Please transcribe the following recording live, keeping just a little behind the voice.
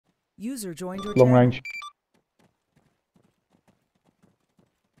User joined your Long channel. range.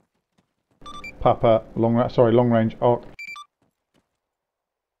 Papa, long range, arc.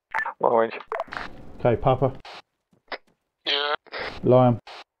 Long range. Okay, Papa. Yeah. Lion.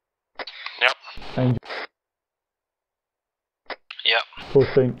 Yep. Angel. Yep.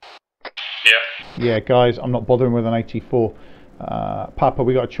 14. Yeah. Yeah, guys, I'm not bothering with an 84. Papa,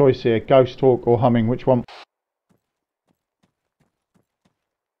 we got a choice here. Ghost Talk or Humming, which one?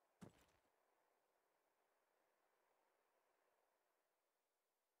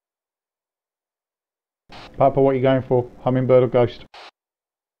 Papa, what are you going for? Hummingbird or Ghost?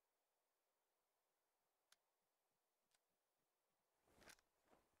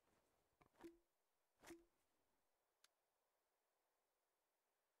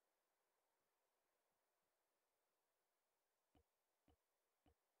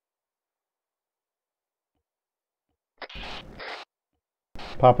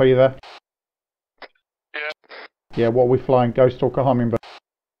 Papa, are you there? Yeah. Yeah, what are we flying? Ghost Talk or Hummingbird?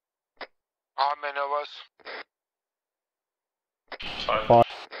 How many of us? 5.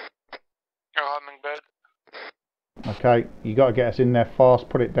 You're hummingbird. Okay, you got to get us in there fast,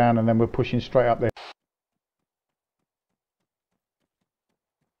 put it down, and then we're pushing straight up there.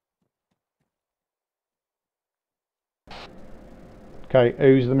 Okay,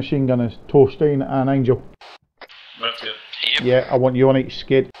 who's the machine gunners? Torstein and Angel. That's it. Yep. Yeah, I want you on each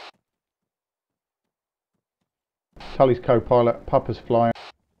skid. Tully's co-pilot, Papa's flying.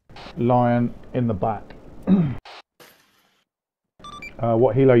 Lion in the back.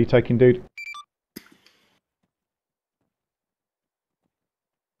 What helo are you taking, dude?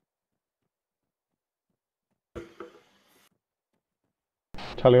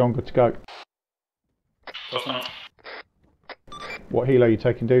 Tully on, good to go. What helo are you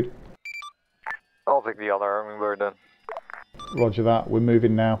taking, dude? I'll take the other hummingbird then. Roger that, we're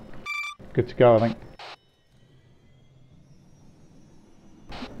moving now. Good to go, I think.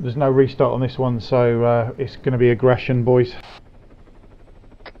 There's no restart on this one, so it's going to be aggression, boys.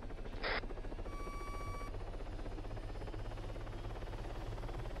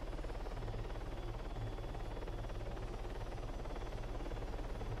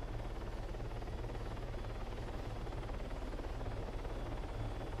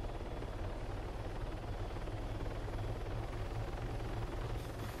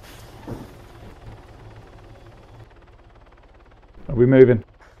 Are we moving?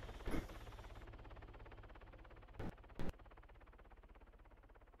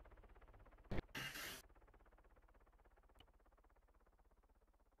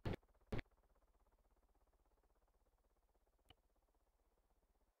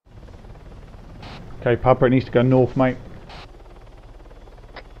 Okay, Papa, it needs to go north, mate.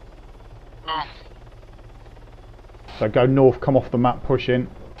 Oh. So go north, come off the map, push in.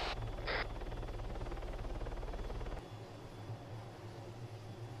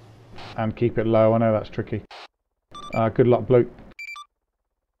 And keep it low, I know that's tricky. Good luck, Blue.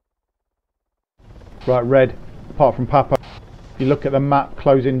 Right, Red, apart from Papa, if you look at the map,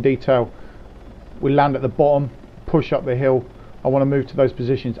 close in detail, we land at the bottom, push up the hill. I want to move to those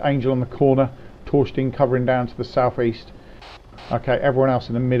positions. Angel on the corner, Torstein covering down to the southeast. Okay, everyone else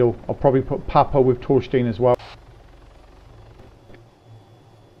in the middle. I'll probably put Papa with Torstein as well.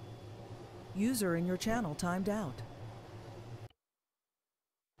 User in your channel timed out.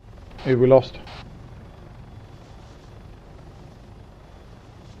 Who we lost?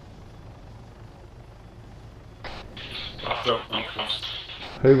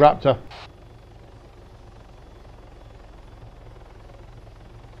 Who, Raptor?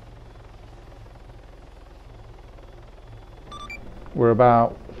 We're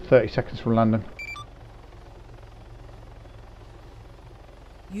about 30 seconds from London.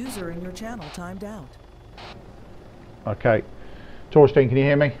 User in your channel timed out. Okay. Torstein, can you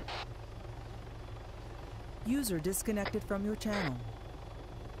hear me? User disconnected from your channel.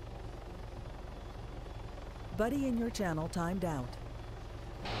 Buddy in your channel timed out.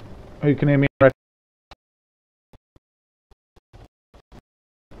 Who can hear me? Red.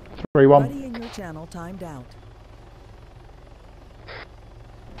 3-1. Buddy in your channel timed out.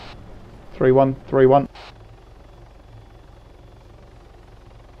 3-1. 3-1.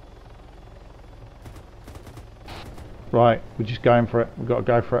 Right, we're just going for it. We've got to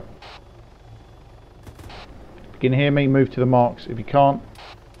go for it. If you can hear me, move to the marks. If you can't,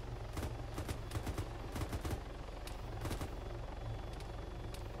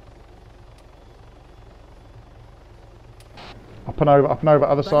 up and over,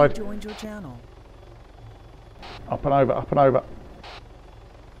 other Buddy side. joined your channel. Up and over, up and over.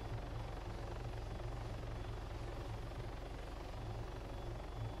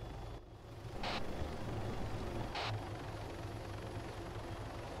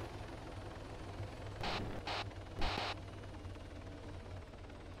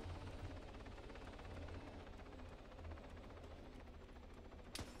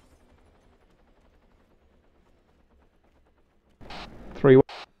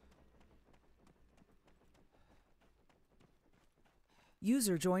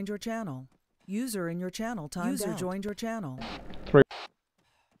 User joined your channel. User in your channel timed out. User joined your channel. 3.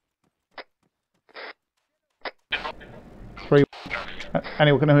 3.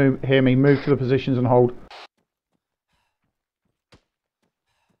 Anyone can hear me? Move to the positions and hold.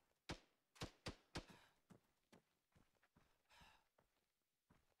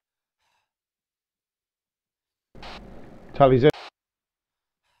 Tally's it.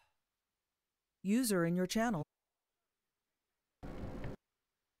 User in your channel.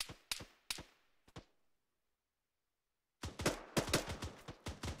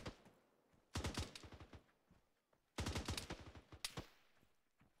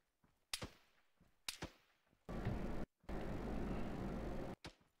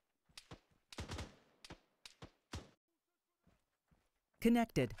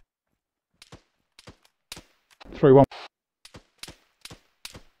 Connected. 3-1.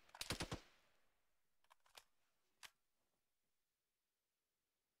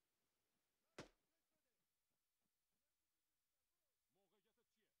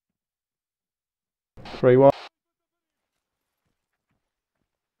 Three one.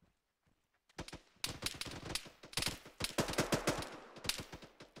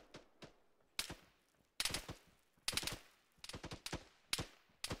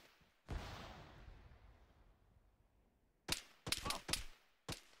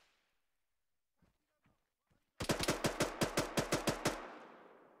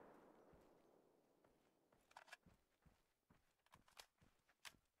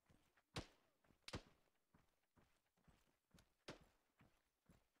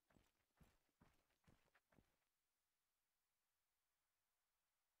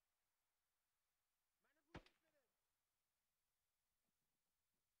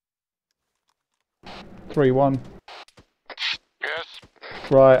 Three one.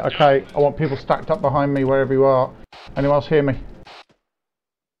 Yes. Right, okay. I want people stacked up behind me wherever you are. Anyone else hear me? I'm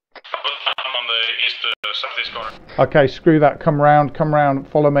on the southeast corner. Okay, screw that. Come round,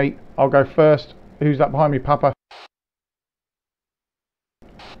 follow me. I'll go first. Who's that behind me, Papa?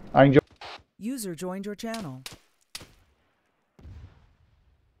 Angel. User joined your channel.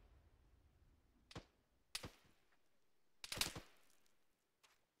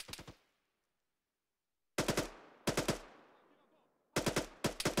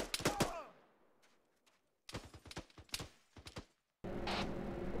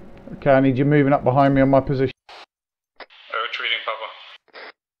 Okay, I need you moving up behind me on my position. Retreating,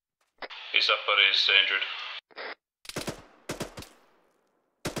 Papa. He's up, but he's injured.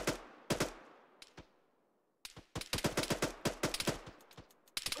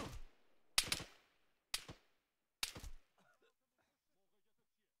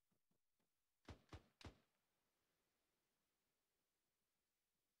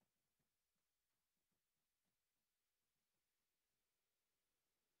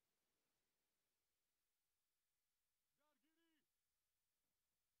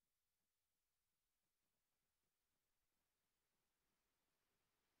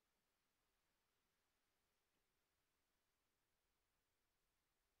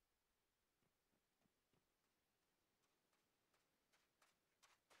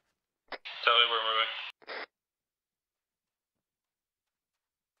 Tally, we're moving.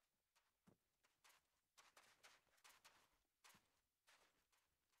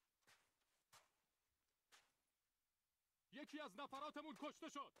 یکی از نفراتمون کشته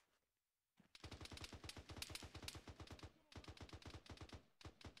شد.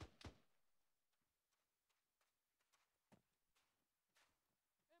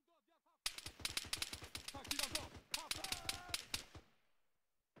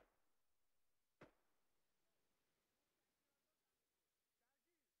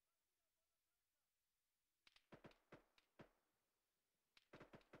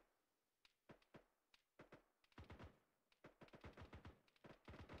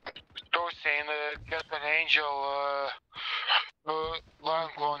 Door saying get an angel line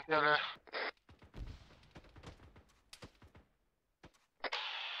going tele.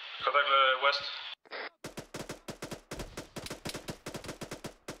 Contact west.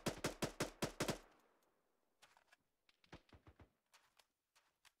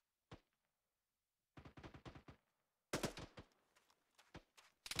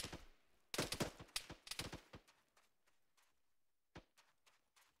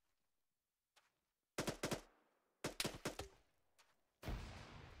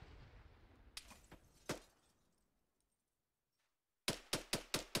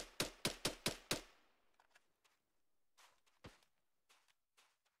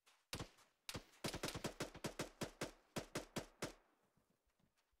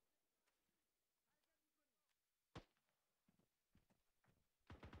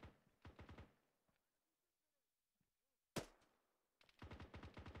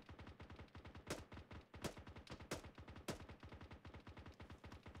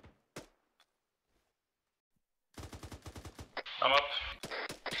 I'm up.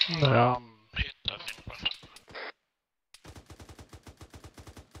 Ja, hittar inte.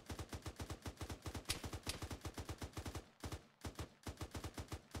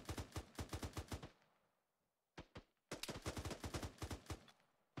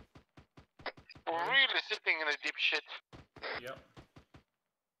 We're really sitting in a deep shit. Yep.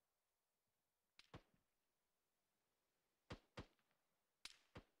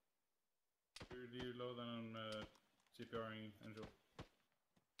 Do you load on CPRing Angel?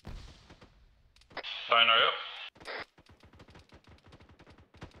 Line, are you up?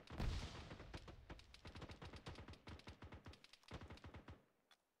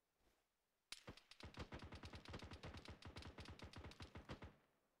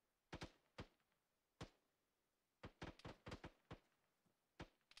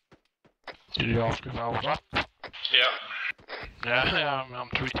 Did you ask if I was up? Yeah. Yeah, I'm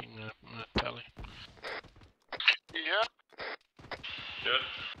tweeting Tally. Yeah. Good.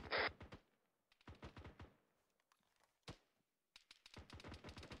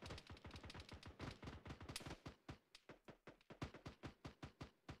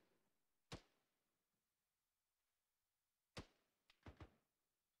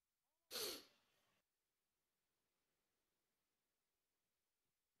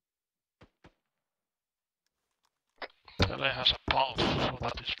 Tally has a pulse, so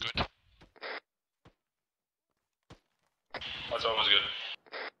that is good. That's always good.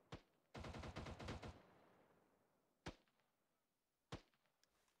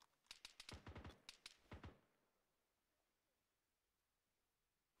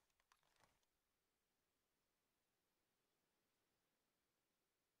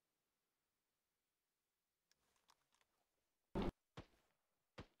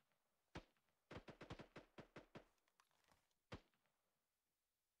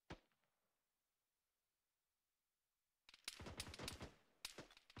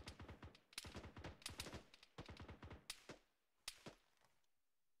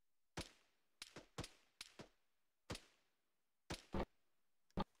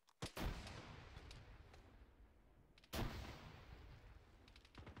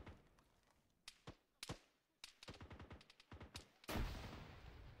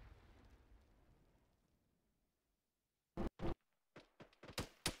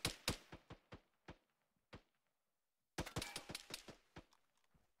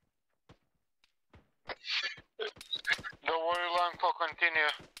 Don't worry, line for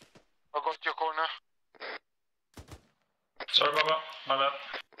continue. I got your corner. Sorry, Papa. My bad.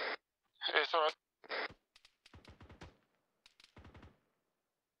 It's alright.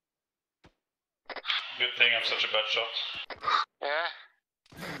 Good thing I'm such a bad shot. Yeah.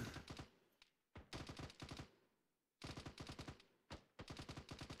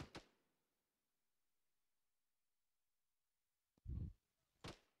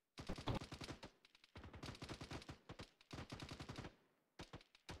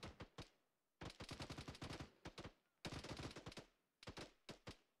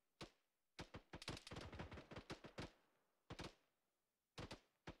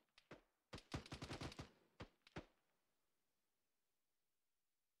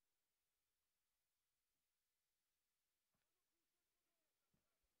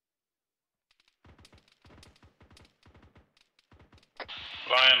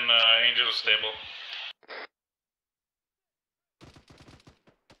 Lion, Angel is stable.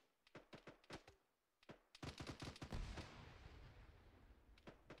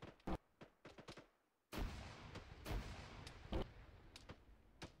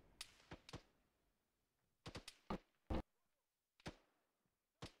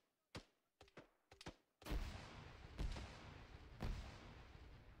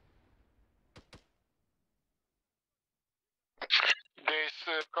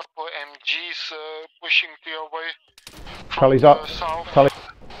 There's a couple MGs pushing to your way. Tully's up. South. Tully,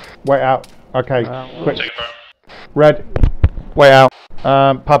 wait out. Okay, quick. Take it back. Red, way out.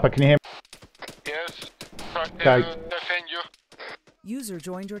 Papa, can you hear me? Yes. Try to Okay. defend you. User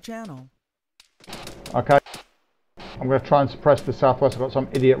joined your channel. Okay. I'm going to try and suppress the southwest. I've got some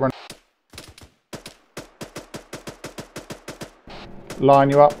idiot running. Line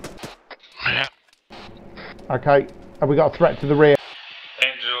you up. Yeah. Okay. Have we got a threat to the rear?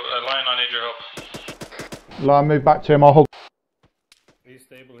 Angel, Lion, I need your help. Line, move back to him. I'll hold. He's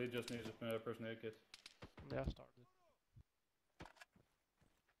stable, he just needs a person aid kit. Yeah, started.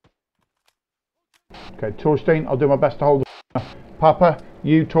 Okay, Torstein, I'll do my best to hold. Papa,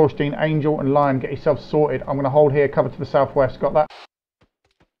 you, Torstein, Angel, and Lion, get yourself sorted. I'm going to hold here, cover to the southwest. Got that?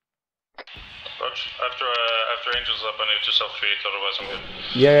 Roger. After Angel's up, I need to self-treat, otherwise I'm good.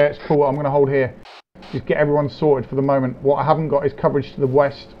 Yeah, it's cool. I'm going to hold here. Just get everyone sorted for the moment. What I haven't got is coverage to the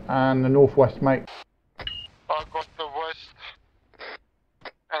west and the northwest, mate. I got the west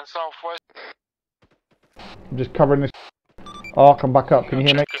and southwest. I'm just covering this arc. I'm back up. Can you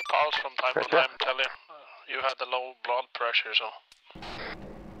hear me? Check your pulse from time to time, tell you. You had a low blood pressure, so...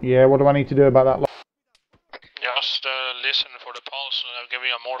 Yeah, what do I need to do about that? Just listen for the pulse and I'll give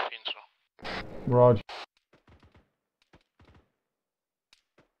you a morphine, so... Raj.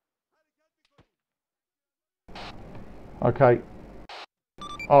 Okay.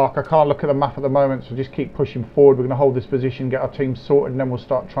 Arc, I can't look at the map at the moment, so just keep pushing forward. We're going to hold this position, get our team sorted, and then we'll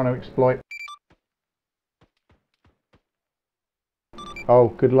start trying to exploit. Oh,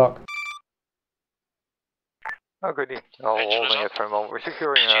 good luck. Oh, goody. Holding it for a moment. We're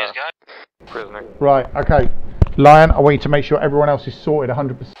securing a prisoner. Right, okay. Lion, I want you to make sure everyone else is sorted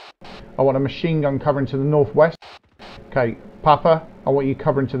 100%. I want a machine gun covering to the northwest. Okay, Papa, I want you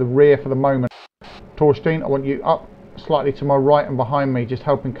covering to the rear for the moment. Torstein, I want you up slightly to my right and behind me, just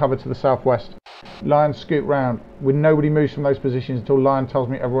helping cover to the southwest. Lion, scoot round. When nobody moves from those positions until Lion tells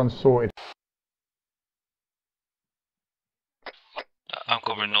me everyone's sorted. I'm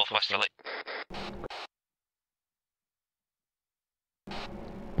covering northwest LA.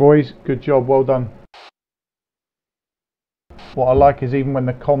 Boys, good job, well done. What I like is even when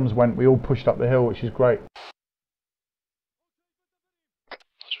the comms went, we all pushed up the hill, which is great. That's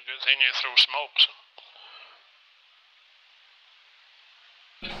a good thing you threw smoke, so...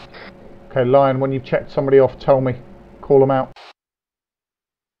 Okay, Lion, when you've checked somebody off, tell me. Call them out.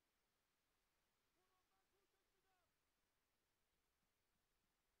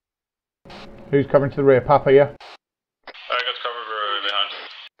 Who's covering to the rear? Papa, yeah? I got cover behind.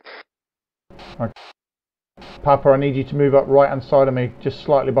 Okay. Papa, I need you to move up right hand side of me, just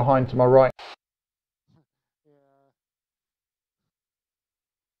slightly behind to my right.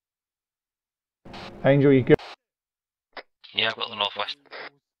 Angel, you good? Yeah, I've got the northwest.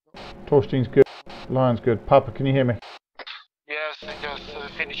 Torstein's good. Lion's good. Papa, can you hear me? Yes, I just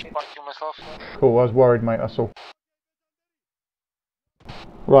finished parking myself. Cool, I was worried, mate, that's all.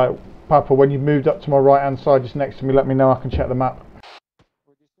 Right, Papa, when you've moved up to my right hand side, just next to me, let me know, I can check the map.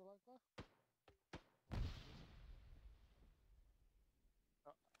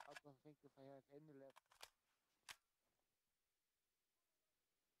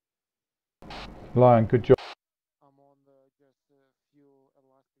 Lion, good job.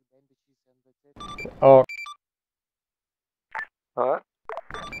 Oh. Alright.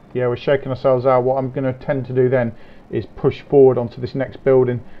 Yeah, we're shaking ourselves out. What I'm going to tend to do then is push forward onto this next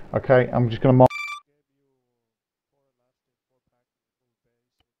building. Okay, I'm just going to mark.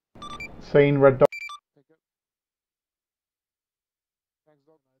 Seen, red dot.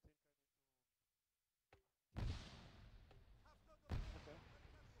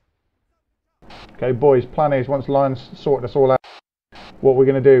 Okay, boys, plan is once Lion's sorted us all out, what we're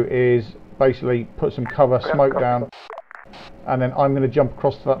going to do is basically put some cover, smoke down, and then I'm going to jump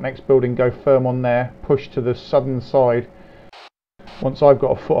across to that next building, go firm on there, push to the southern side. Once I've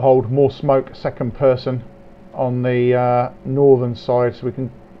got a foothold, more smoke, second person on the northern side, so we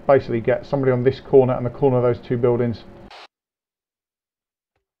can basically get somebody on this corner and the corner of those two buildings.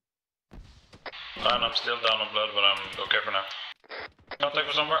 And I'm still down on blood, but I'm okay for now. Contact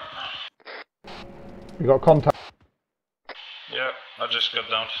for somewhere? You got contact? Yeah, I just got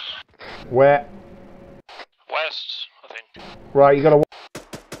down. Where? West, I think. Right, you got to...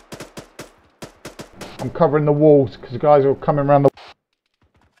 I'm covering the walls because the guys are coming around the...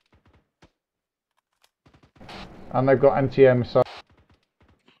 And they've got NTM, so...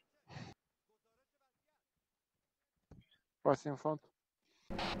 What's in front?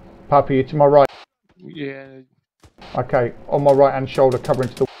 Pappy, you to my right. Yeah. Okay, on my right hand shoulder, covering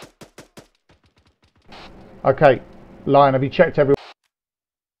to the... Okay, Lion, have you checked everyone?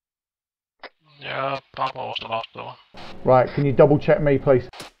 Yeah, Papa was the last one. Right, can you double check me, please?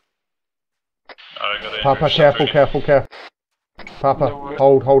 I got it. Papa, careful, careful, careful. Papa,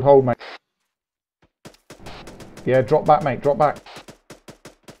 hold, mate. Yeah, drop back, mate, drop back.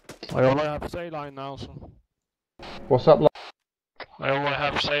 I only have saline now, so... What's up, Lion? I only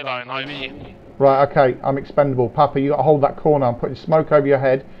have saline, IV. Right, okay, I'm expendable. Papa, you got to hold that corner. I'm putting smoke over your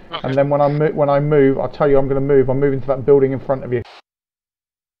head, Okay. and then when I move, I'll tell you I'm going to move. I'm moving to that building in front of you.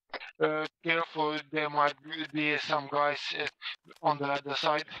 Careful, there might be some guys on the other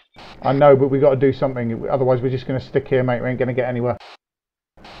side. I know, but we got to do something. Otherwise, we're just going to stick here, mate. We ain't going to get anywhere.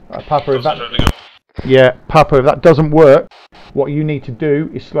 Papa, if that... Yeah, Papa, if that doesn't work, what you need to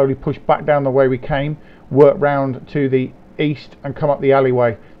do is slowly push back down the way we came, work round to the east and come up the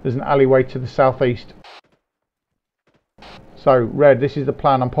alleyway. There's an alleyway to the southeast. So, Red, this is the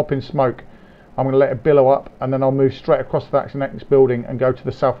plan. I'm popping smoke. I'm going to let it billow up, and then I'll move straight across the next building and go to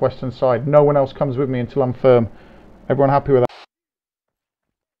the southwestern side. No one else comes with me until I'm firm. Everyone happy with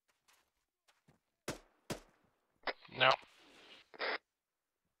that? No.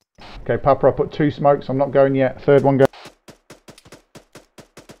 Okay, Papa, I put 2 smokes. I'm not going yet. Third one go.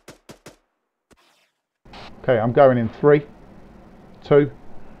 Okay, I'm going in 3, 2.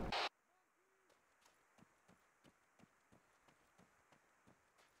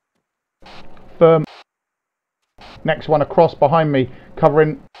 Firm. Next one across behind me,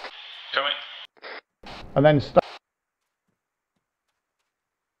 covering. Coming. And then stop.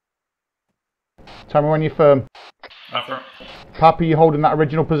 Tell me when you're firm. I'm firm. Papa, you holding that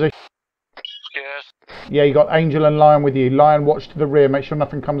original position? Yes. Yeah, you got Angel and Lion with you. Lion, watch to the rear. Make sure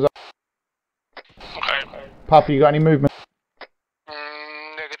nothing comes up. Okay. Papa, you got any movement?